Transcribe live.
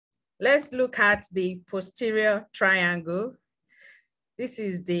Let's look at the posterior triangle. This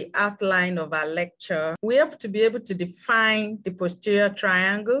is the outline of our lecture. We have to be able to define the posterior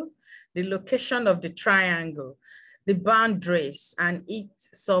triangle, the location of the triangle, the boundaries and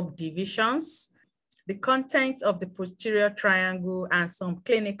its subdivisions, the content of the posterior triangle, and some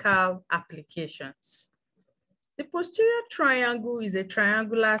clinical applications. The posterior triangle is a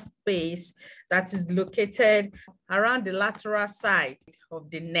triangular space that is located around the lateral side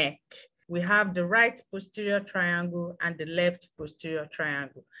of the neck. We have the right posterior triangle and the left posterior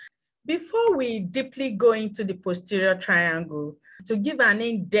triangle. Before we deeply go into the posterior triangle, to give an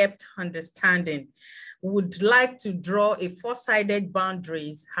in-depth understanding, we would like to draw a four-sided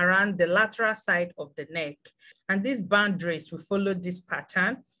boundaries around the lateral side of the neck. And these boundaries will follow this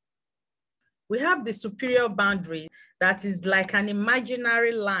pattern. We have the superior boundary that is like an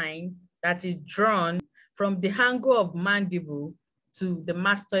imaginary line that is drawn from the angle of mandible to the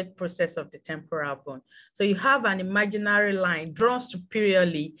mastoid process of the temporal bone. So you have an imaginary line drawn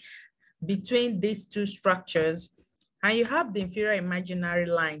superiorly between these two structures, and you have the inferior imaginary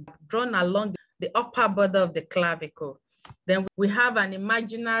line drawn along the upper border of the clavicle. Then we have an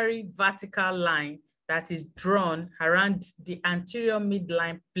imaginary vertical line that is drawn around the anterior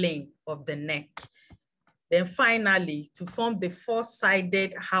midline plane of the neck. Then finally, to form the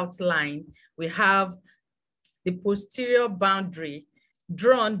four-sided outline, we have the posterior boundary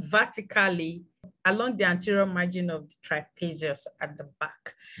drawn vertically along the anterior margin of the trapezius at the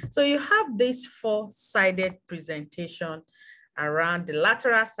back. So you have this four-sided presentation around the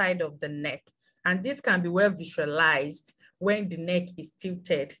lateral side of the neck, and this can be well visualized when the neck is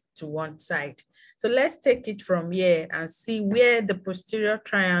tilted to one side. So let's take it from here and see where the posterior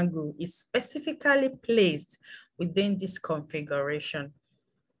triangle is specifically placed within this configuration.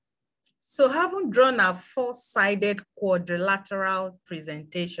 So having drawn a four-sided quadrilateral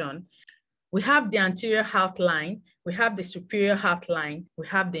presentation, we have the anterior outline, we have the superior outline, we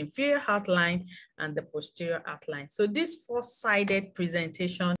have the inferior outline, and the posterior outline. So this four-sided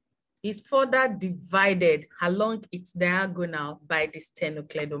presentation is further divided along its diagonal by the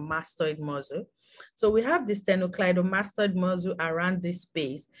sternocleidomastoid muscle. So we have the sternocleidomastoid muscle around this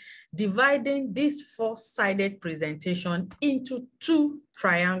space, dividing this four-sided presentation into two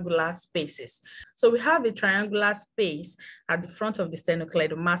triangular spaces. So we have a triangular space at the front of the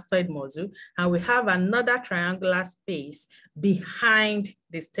sternocleidomastoid muscle, and we have another triangular space behind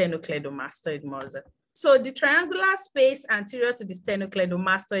the sternocleidomastoid muscle. So the triangular space anterior to the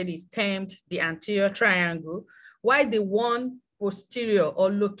sternocleidomastoid is termed the anterior triangle, while the one posterior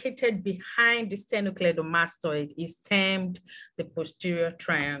or located behind the sternocleidomastoid is termed the posterior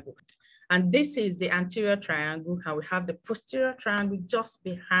triangle. And this is the anterior triangle, and we have the posterior triangle just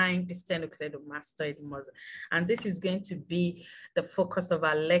behind the sternocleidomastoid muscle. And this is going to be the focus of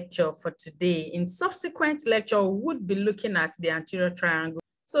our lecture for today. In subsequent lecture, we would be looking at the anterior triangle.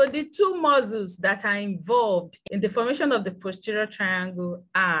 So the two muscles that are involved in the formation of the posterior triangle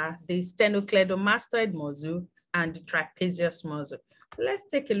are the sternocleidomastoid muscle and the trapezius muscle. Let's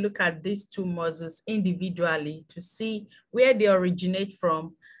take a look at these two muscles individually to see where they originate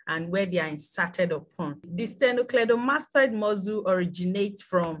from and where they are inserted upon. The sternocleidomastoid muscle originates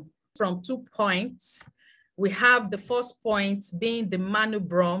from 2 points. We have the first point being the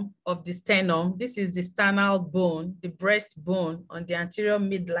manubrium of the sternum. This is the sternal bone, the breastbone on the anterior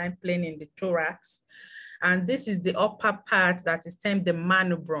midline plane in the thorax. And this is the upper part that is termed the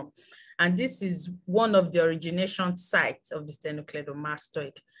manubrium. And this is one of the origination sites of the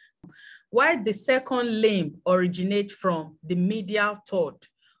sternocleidomastoid. While the second limb originates from the medial third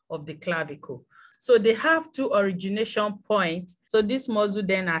of the clavicle. So they have two origination points. So this muscle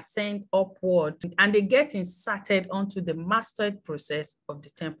then ascends upward and they get inserted onto the mastoid process of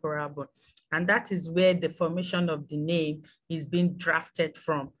the temporal bone. And that is where the formation of the name is being drafted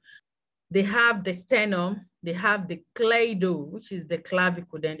from. They have the sternum, they have the cleido, which is the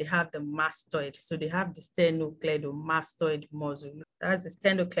clavicle, then they have the mastoid. So they have the sternocleidomastoid muscle. That's the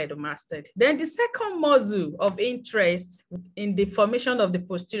sternocleidomastoid. Then the second muscle of interest in the formation of the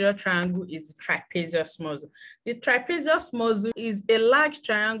posterior triangle is the trapezius muscle. The trapezius muscle is a large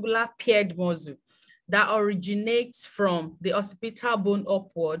triangular paired muscle that originates from the occipital bone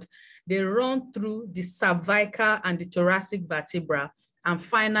upward. They run through the cervical and the thoracic vertebra. And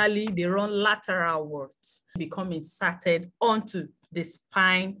finally, they run lateralwards, become inserted onto the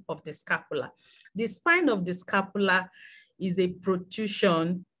spine of the scapula. The spine of the scapula is a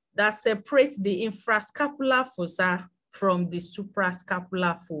protrusion that separates the infrascapular fossa from the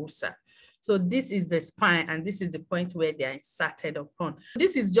suprascapular fossa. So this is the spine, and this is the point where they are inserted upon.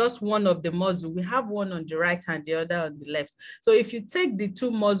 This is just one of the muscles. We have one on the right and the other on the left. So if you take the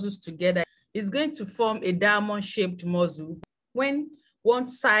two muscles together, it's going to form a diamond-shaped muscle. When one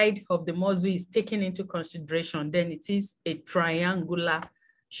side of the muscle is taken into consideration, then it is a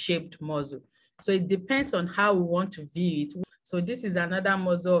triangular-shaped muscle. So it depends on how we want to view it. So this is another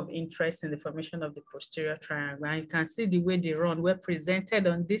muscle of interest in the formation of the posterior triangle. And you can see the way they run. We're presented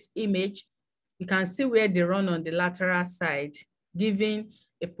on this image. You can see where they run on the lateral side, giving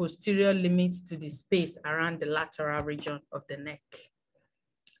a posterior limit to the space around the lateral region of the neck.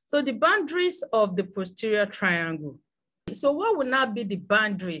 So the boundaries of the posterior triangle. So what will now be the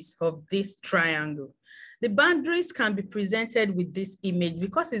boundaries of this triangle? The boundaries can be presented with this image.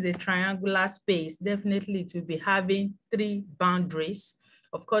 Because it's a triangular space, definitely it will be having three boundaries.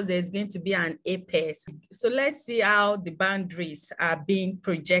 Of course, there's going to be an apex. So let's see how the boundaries are being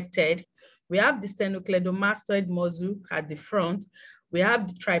projected. We have the sternocleidomastoid muscle at the front. We have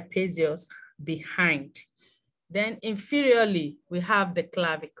the trapezius behind. Then inferiorly, we have the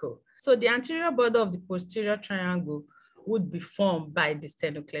clavicle. So the anterior border of the posterior triangle would be formed by the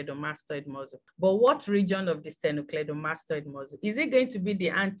sternocleidomastoid muscle. But what region of the sternocleidomastoid muscle? Is it going to be the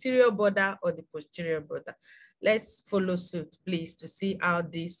anterior border or the posterior border? Let's follow suit, please, to see how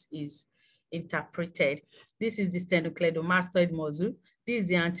this is interpreted. This is the sternocleidomastoid muscle. This is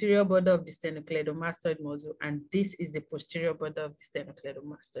the anterior border of the sternocleidomastoid muscle, and this is the posterior border of the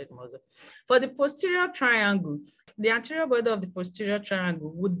sternocleidomastoid muscle. For the posterior triangle, the anterior border of the posterior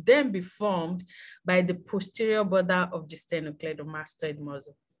triangle would then be formed by the posterior border of the sternocleidomastoid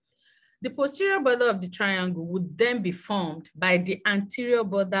muscle. The posterior border of the triangle would then be formed by the anterior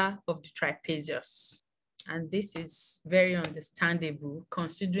border of the trapezius. And this is very understandable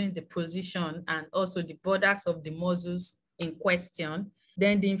considering the position and also the borders of the muscles in question.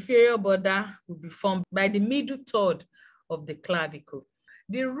 Then the inferior border will be formed by the middle third of the clavicle.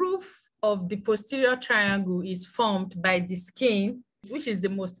 The roof of the posterior triangle is formed by the skin, which is the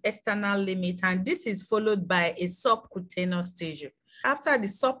most external limit, and this is followed by a subcutaneous tissue. After the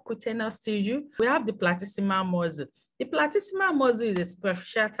subcutaneous tissue, we have the platysmal muscle. The platysmal muscle is a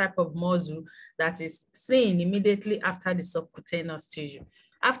special type of muscle that is seen immediately after the subcutaneous tissue.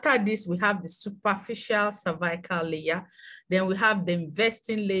 After this, we have the superficial cervical layer. Then we have the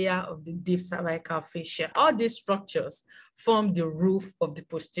investing layer of the deep cervical fascia. All these structures form the roof of the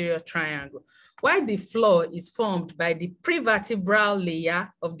posterior triangle, while the floor is formed by the prevertebral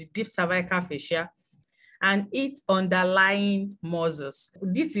layer of the deep cervical fascia and its underlying muscles.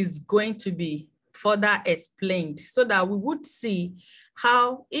 This is going to be further explained so that we would see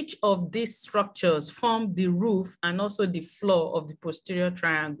how each of these structures form the roof and also the floor of the posterior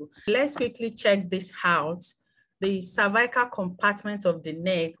triangle. Let's quickly check this out. The cervical compartment of the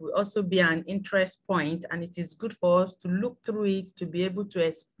neck will also be an interest point, and it is good for us to look through it to be able to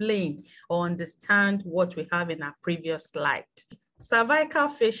explain or understand what we have in our previous slide. Cervical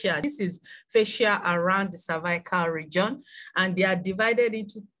fascia, this is fascia around the cervical region, and they are divided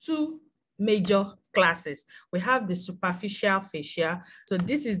into two major classes. We have the superficial fascia. So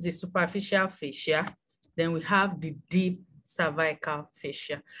this is the superficial fascia. Then we have the deep cervical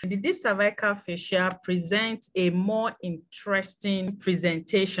fascia. The deep cervical fascia presents a more interesting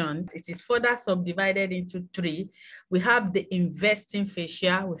presentation. It is further subdivided into three. We have the investing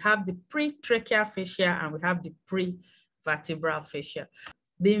fascia, we have the pretracheal fascia, and we have the prevertebral fascia.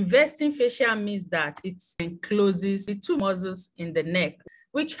 The investing fascia means that it encloses the two muscles in the neck,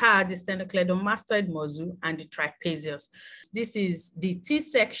 which are the sternocleidomastoid muscle and the trapezius. This is the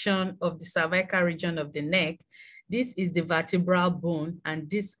T-section of the cervical region of the neck. This is the vertebral bone, and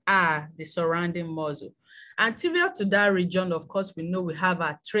these are the surrounding muscle. Anterior to that region, of course, we know we have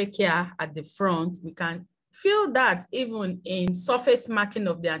a trachea at the front. We can feel that even in surface marking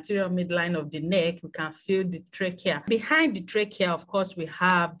of the anterior midline of the neck, we can feel the trachea. Behind the trachea, of course, we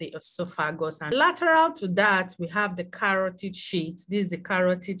have the esophagus. And lateral to that, we have the carotid sheath. This is the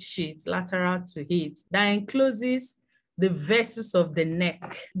carotid sheath, lateral to it, that encloses the vessels of the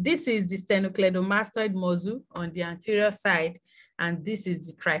neck. This is the sternocleidomastoid muscle on the anterior side, and this is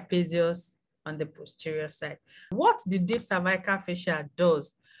the trapezius on the posterior side. What the deep cervical fascia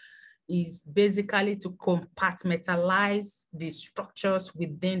does is basically to compartmentalize the structures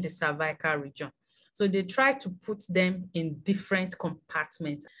within the cervical region. So they try to put them in different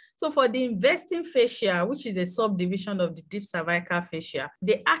compartments. So for the investing fascia, which is a subdivision of the deep cervical fascia,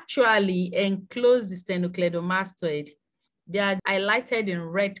 they actually enclose the sternocleidomastoid. They are highlighted in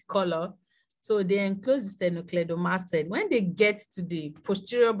red color. So they enclose the sternocleidomastoid. When they get to the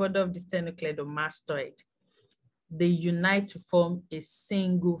posterior border of the sternocleidomastoid, they unite to form a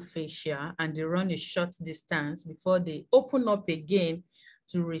single fascia, and they run a short distance before they open up again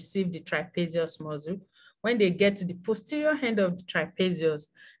to receive the trapezius muscle. When they get to the posterior end of the trapezius,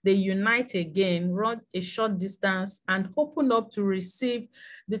 they unite again, run a short distance, and open up to receive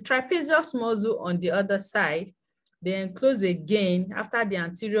the trapezius muscle on the other side. They enclose again after the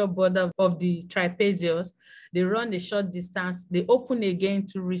anterior border of the trapezius. They run a short distance. They open again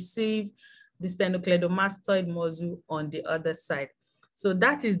to receive the sternocleidomastoid muscle on the other side. So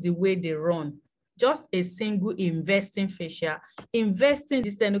that is the way they run. Just a single investing fascia, investing the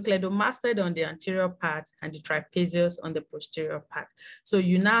sternocleidomastoid on the anterior part and the trapezius on the posterior part. So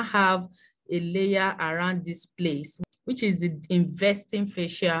you now have a layer around this place, which is the investing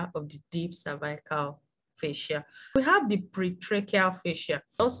fascia of the deep cervical fascia. We have the pretracheal fascia,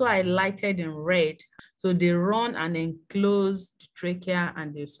 also highlighted in red. So they run and enclose the trachea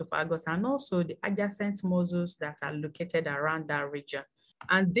and the esophagus, and also the adjacent muscles that are located around that region.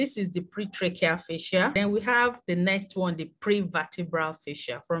 And this is the pretracheal fascia. Then we have the next one, the prevertebral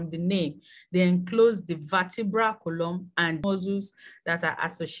fascia. From the name, they enclose the vertebral column and muscles that are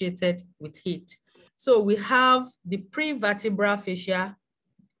associated with it. So we have the prevertebral fascia.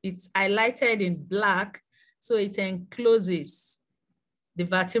 It's highlighted in black, so it encloses the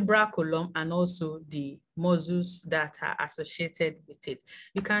vertebral column and also the muscles that are associated with it.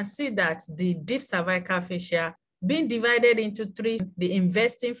 You can see that the deep cervical fascia being divided into three: the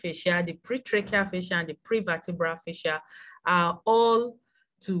investing fascia, the pretracheal fascia, and the prevertebral fascia, are all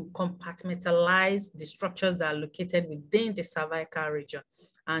to compartmentalize the structures that are located within the cervical region.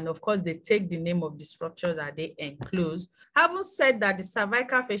 And of course, they take the name of the structures that they enclose. Having said that, the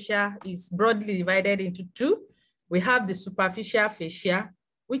cervical fascia is broadly divided into two. We have the superficial fascia,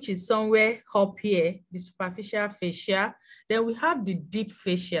 which is somewhere up here, the superficial fascia. Then we have the deep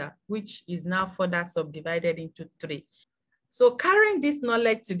fascia, which is now further subdivided into three. So carrying this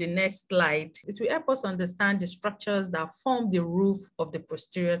knowledge to the next slide, it will help us understand the structures that form the roof of the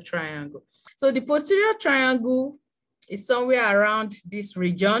posterior triangle. So the posterior triangle is somewhere around this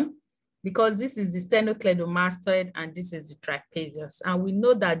region, because this is the sternocleidomastoid and this is the trapezius. And we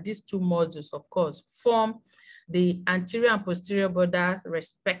know that these two muscles, of course, form the anterior and posterior border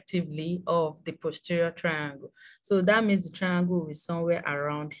respectively of the posterior triangle. So that means the triangle is somewhere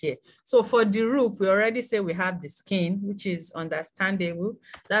around here. So for the roof, we already say we have the skin, which is understandable.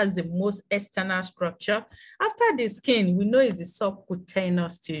 That's the most external structure. After the skin, we know it's the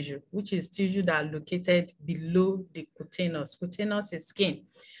subcutaneous tissue, which is tissue that are located below the cutaneous. Cutaneous is skin.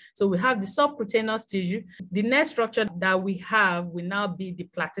 So we have the subcutaneous tissue. The next structure that we have will now be the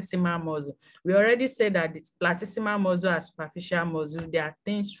platysmal muscle. We already said that the platysmal muscle are superficial muscle. They are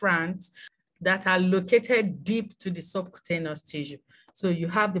thin strands that are located deep to the subcutaneous tissue. So you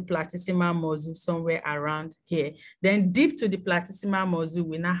have the platysmal muscle somewhere around here. Then deep to the platysmal muscle,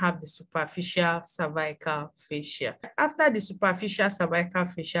 we now have the superficial cervical fascia. After the superficial cervical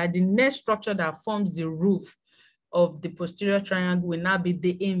fascia, the next structure that forms the roof of the posterior triangle will now be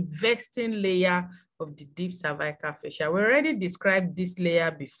the investing layer of the deep cervical fascia. We already described this layer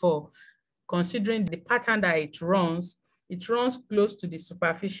before. Considering the pattern that it runs close to the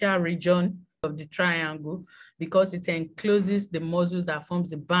superficial region of the triangle because it encloses the muscles that forms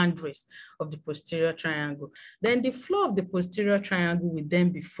the boundaries of the posterior triangle. Then the floor of the posterior triangle will then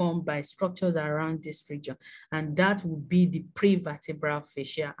be formed by structures around this region, and that will be the prevertebral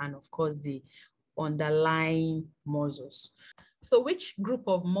fascia and of course the underlying muscles. So which group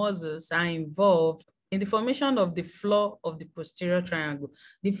of muscles are involved in the formation of the floor of the posterior triangle?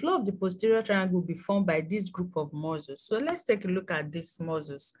 The floor of the posterior triangle will be formed by this group of muscles. So let's take a look at these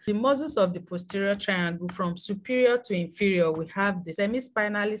muscles. The muscles of the posterior triangle, from superior to inferior, we have the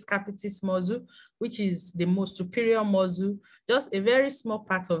semispinalis capitis muscle, which is the most superior muscle. Just a very small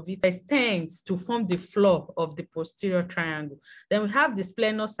part of it extends to form the floor of the posterior triangle. Then we have the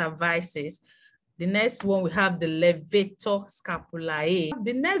splenius cervicis. The next one, we have the levator scapulae.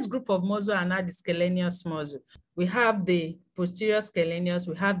 The next group of muscles are now the scalenus muscle. We have the posterior scalenus,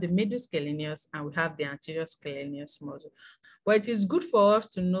 we have the middle scalenus, and we have the anterior scalenus muscle. But it is good for us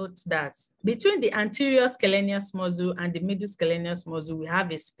to note that between the anterior scalenus muscle and the middle scalenus muscle, we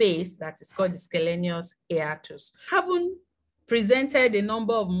have a space that is called the scalenus hiatus. Having presented a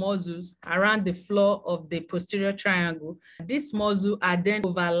number of muscles around the floor of the posterior triangle, these muscles are then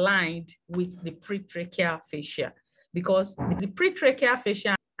overlined with the pretracheal fascia, because the pretracheal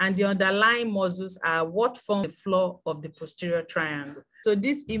fascia and the underlying muscles are what form the floor of the posterior triangle. So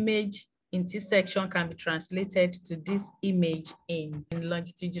this image intersection can be translated to this image in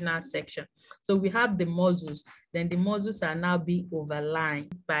longitudinal section. So we have the muscles, then the muscles are now being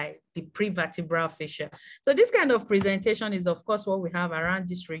overlined by the prevertebral fascia. So this kind of presentation is of course what we have around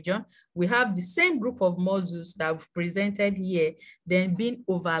this region. We have the same group of muscles that we've presented here, then being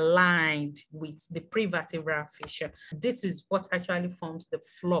overlined with the prevertebral fascia. This is what actually forms the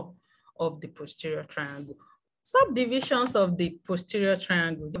floor of the posterior triangle. Subdivisions of the posterior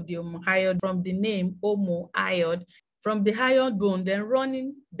triangle of the omohyoid, from the name omohyoid, from the hyoid bone, then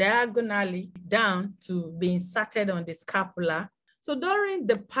running diagonally down to be inserted on the scapula. So during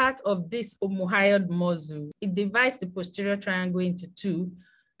the part of this omohyoid muscle, it divides the posterior triangle into two.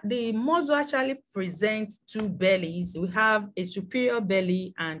 The muscle actually presents two bellies. We have a superior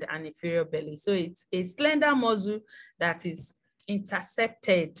belly and an inferior belly. So it's a slender muscle that is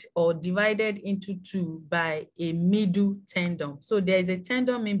intercepted or divided into two by a middle tendon. So there's a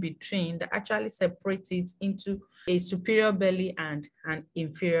tendon in between that actually separates it into a superior belly and an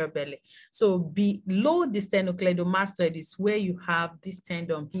inferior belly. So below the sternocleidomastoid is where you have this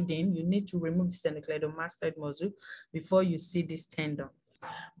tendon hidden. You need to remove the sternocleidomastoid muscle before you see this tendon.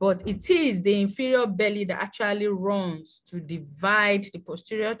 But it is the inferior belly that actually runs to divide the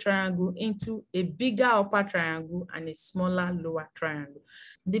posterior triangle into a bigger upper triangle and a smaller lower triangle.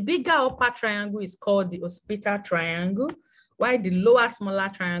 The bigger upper triangle is called the occipital triangle, while the lower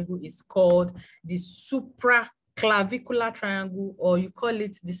smaller triangle is called the supraclavicular triangle, or you call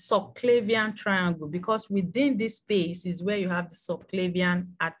it the subclavian triangle, because within this space is where you have the subclavian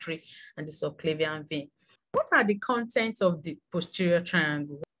artery and the subclavian vein. What are the contents of the posterior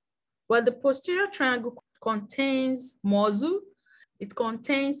triangle? Well, the posterior triangle contains muscle, it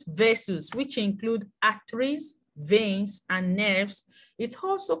contains vessels, which include arteries, veins, and nerves. It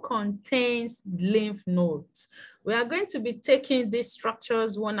also contains lymph nodes. We are going to be taking these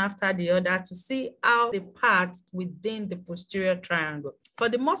structures one after the other to see how they part within the posterior triangle. For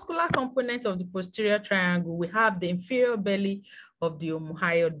the muscular component of the posterior triangle, we have the inferior belly of the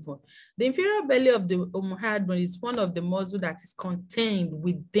omohyoid bone. The inferior belly of the omohyoid bone is one of the muscles that is contained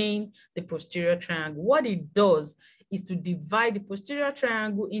within the posterior triangle. What it does is to divide the posterior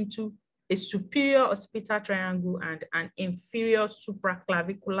triangle into a superior occipital triangle and an inferior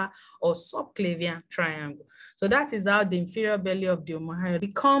supraclavicular or subclavian triangle. So that is how the inferior belly of the omohyoid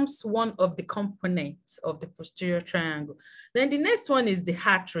becomes one of the components of the posterior triangle. Then the next one is the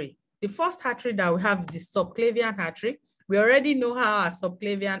artery. The first artery that we have is the subclavian artery. We already know how our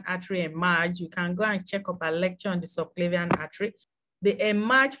subclavian artery emerge. You can go and check up our lecture on the subclavian artery. They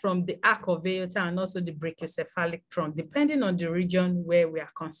emerge from the arc of aorta and also the brachiocephalic trunk, depending on the region where we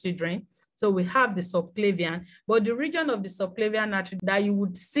are considering. So we have the subclavian, but the region of the subclavian artery that you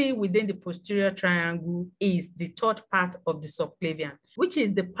would see within the posterior triangle is the third part of the subclavian, which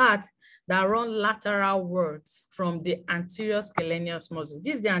is the part that run lateralwards from the anterior scalenus muscle.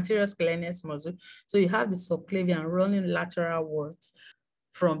 This is the anterior scalenus muscle. So you have the subclavian running lateralwards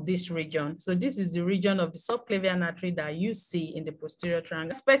from this region. So this is the region of the subclavian artery that you see in the posterior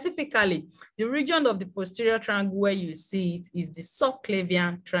triangle. Specifically, the region of the posterior triangle where you see it is the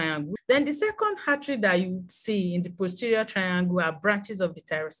subclavian triangle. Then the second artery that you see in the posterior triangle are branches of the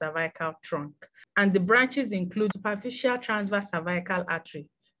thyrocervical trunk. And the branches include superficial transverse cervical artery,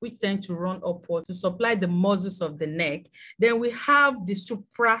 which tend to run upward to supply the muscles of the neck. Then we have the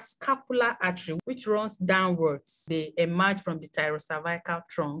suprascapular artery, which runs downwards. They emerge from the thyrocervical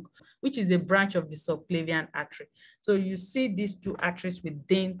trunk, which is a branch of the subclavian artery. So you see these two arteries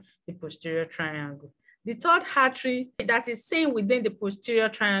within the posterior triangle. The third artery that is seen within the posterior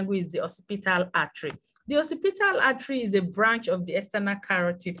triangle is the occipital artery. The occipital artery is a branch of the external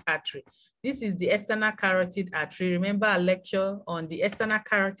carotid artery. This is the external carotid artery. Remember our lecture on the external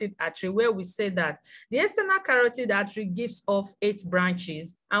carotid artery where we said that the external carotid artery gives off 8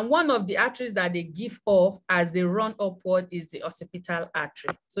 branches, and one of the arteries that they give off as they run upward is the occipital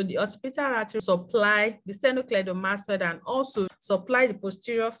artery. So the occipital artery supply the sternocleidomastoid and also supply the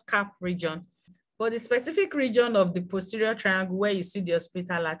posterior scap region. But the specific region of the posterior triangle where you see the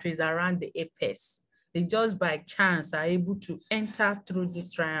occipital artery is around the apex. They just by chance are able to enter through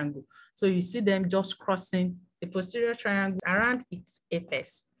this triangle. So you see them just crossing the posterior triangle around its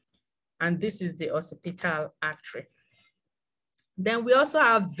apex. And this is the occipital artery. Then we also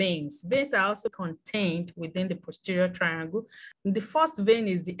have veins. Veins are also contained within the posterior triangle. The first vein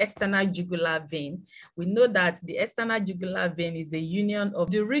is the external jugular vein. We know that the external jugular vein is the union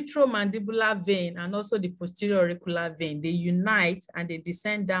of the retromandibular vein and also the posterior auricular vein. They unite and they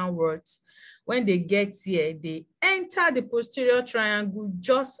descend downwards. When they get here, they enter the posterior triangle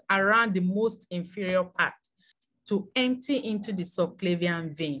just around the most inferior part to empty into the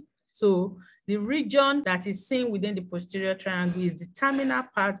subclavian vein. So the region that is seen within the posterior triangle is the terminal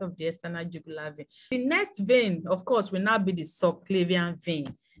part of the external jugular vein. The next vein, of course, will now be the subclavian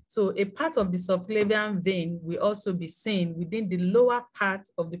vein. So a part of the subclavian vein will also be seen within the lower part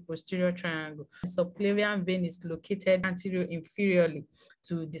of the posterior triangle. The subclavian vein is located anterior-inferiorly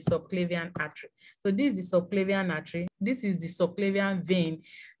to the subclavian artery. So this is the subclavian artery. This is the subclavian vein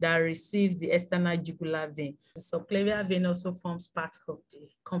that receives the external jugular vein. The subclavian vein also forms part of the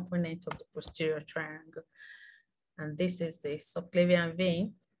component of the posterior triangle. And this is the subclavian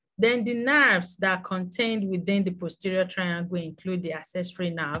vein. Then the nerves that are contained within the posterior triangle include the accessory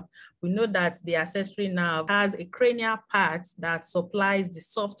nerve. We know that the accessory nerve has a cranial part that supplies the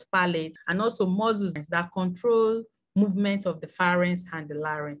soft palate and also muscles that control movement of the pharynx and the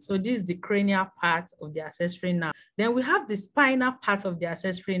larynx. So this is the cranial part of the accessory nerve. Then we have the spinal part of the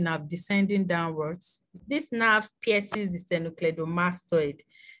accessory nerve descending downwards. This nerve pierces the sternocleidomastoid.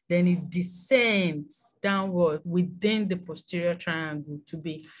 Then it descends downward within the posterior triangle to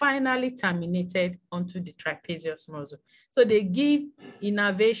be finally terminated onto the trapezius muscle. So they give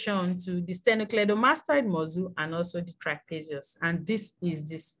innervation to the sternocleidomastoid muscle and also the trapezius. And this is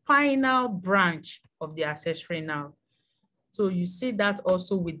the spinal branch of the accessory nerve. So you see that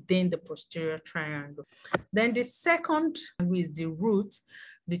also within the posterior triangle. Then the second is the root,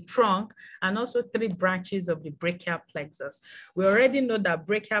 the trunk, and also 3 branches of the brachial plexus. We already know that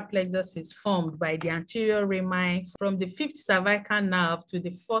brachial plexus is formed by the anterior rami from the 5th cervical nerve to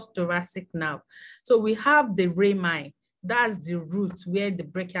the 1st thoracic nerve. So we have the rami. That's the root where the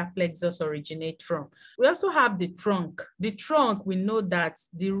brachial plexus originates from. We also have the trunk. The trunk, we know that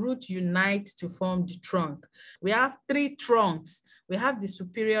the root unites to form the trunk. We have 3 trunks. We have the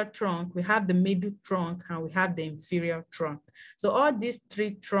superior trunk, we have the middle trunk, and we have the inferior trunk. So all these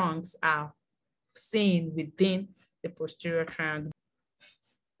 3 trunks are seen within the posterior triangle.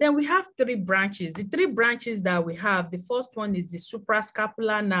 Then we have 3 branches. The 3 branches that we have, the first one is the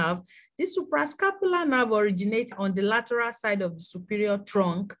suprascapular nerve. This suprascapular nerve originates on the lateral side of the superior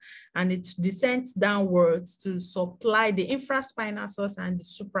trunk, and it descends downwards to supply the infraspinal sus and the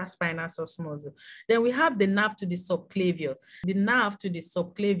supraspinal sus muscle. Then we have the nerve to the subclavius. The nerve to the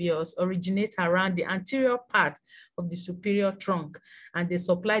subclavius originates around the anterior part of the superior trunk, and they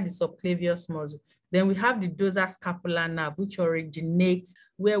supply the subclavius muscle. Then we have the dorsal-scapular nerve, which originates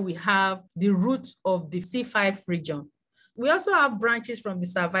where we have the root of the C5 region. We also have branches from the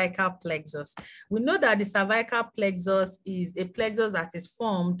cervical plexus. We know that the cervical plexus is a plexus that is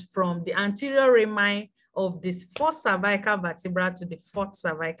formed from the anterior rami of this 1st cervical vertebra to the 4th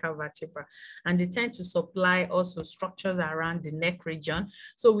cervical vertebra. And they tend to supply also structures around the neck region.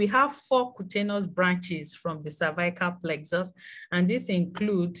 So we have 4 cutaneous branches from the cervical plexus, and these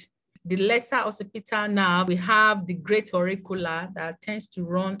include the lesser occipital nerve. We have the great auricular that tends to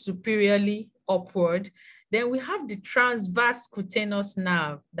run superiorly upward. Then we have the transverse cutaneous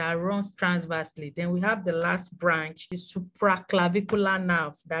nerve that runs transversely. Then we have the last branch, the supraclavicular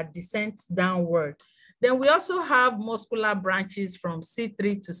nerve that descends downward. Then we also have muscular branches from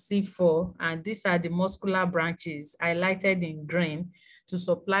C3 to C4, and these are the muscular branches highlighted in green to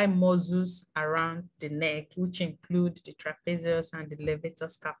supply muscles around the neck, which include the trapezius and the levator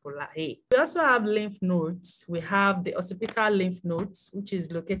scapulae. We also have lymph nodes. We have the occipital lymph nodes, which is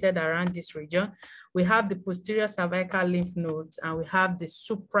located around this region. We have the posterior cervical lymph nodes, and we have the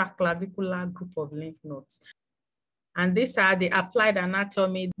supraclavicular group of lymph nodes. And these are the applied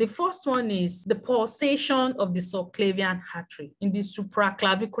anatomy. The first one is the pulsation of the subclavian artery in the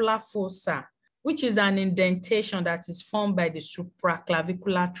supraclavicular fossa, which is an indentation that is formed by the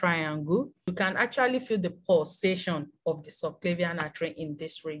supraclavicular triangle. You can actually feel the pulsation of the subclavian artery in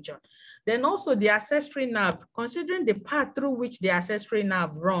this region. Then also the accessory nerve, considering the path through which the accessory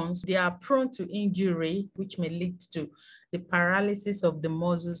nerve runs, they are prone to injury, which may lead to the paralysis of the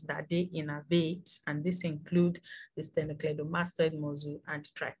muscles that they innervate, and this include the sternocleidomastoid muscle and the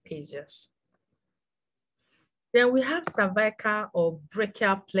trapezius. Then we have cervical or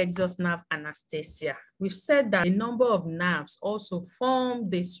brachial plexus nerve anaesthesia. We've said that a number of nerves also form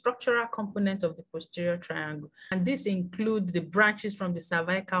the structural component of the posterior triangle, and this includes the branches from the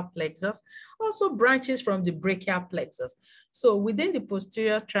cervical plexus, also branches from the brachial plexus. So within the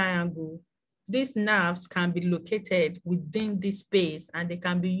posterior triangle, these nerves can be located within this space, and they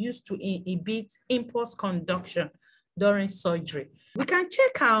can be used to inhibit impulse conduction during surgery. We can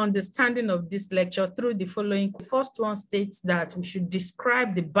check our understanding of this lecture through the following. The first one states that we should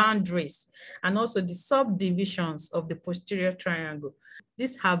describe the boundaries and also the subdivisions of the posterior triangle.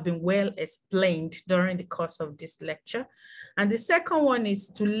 These have been well explained during the course of this lecture. And the second one is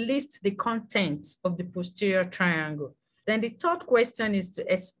to list the contents of the posterior triangle. Then the third question is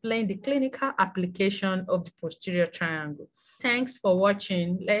to explain the clinical application of the posterior triangle. Thanks for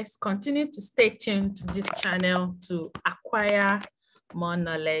watching. Let's continue to stay tuned to this channel to acquire more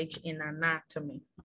knowledge in anatomy.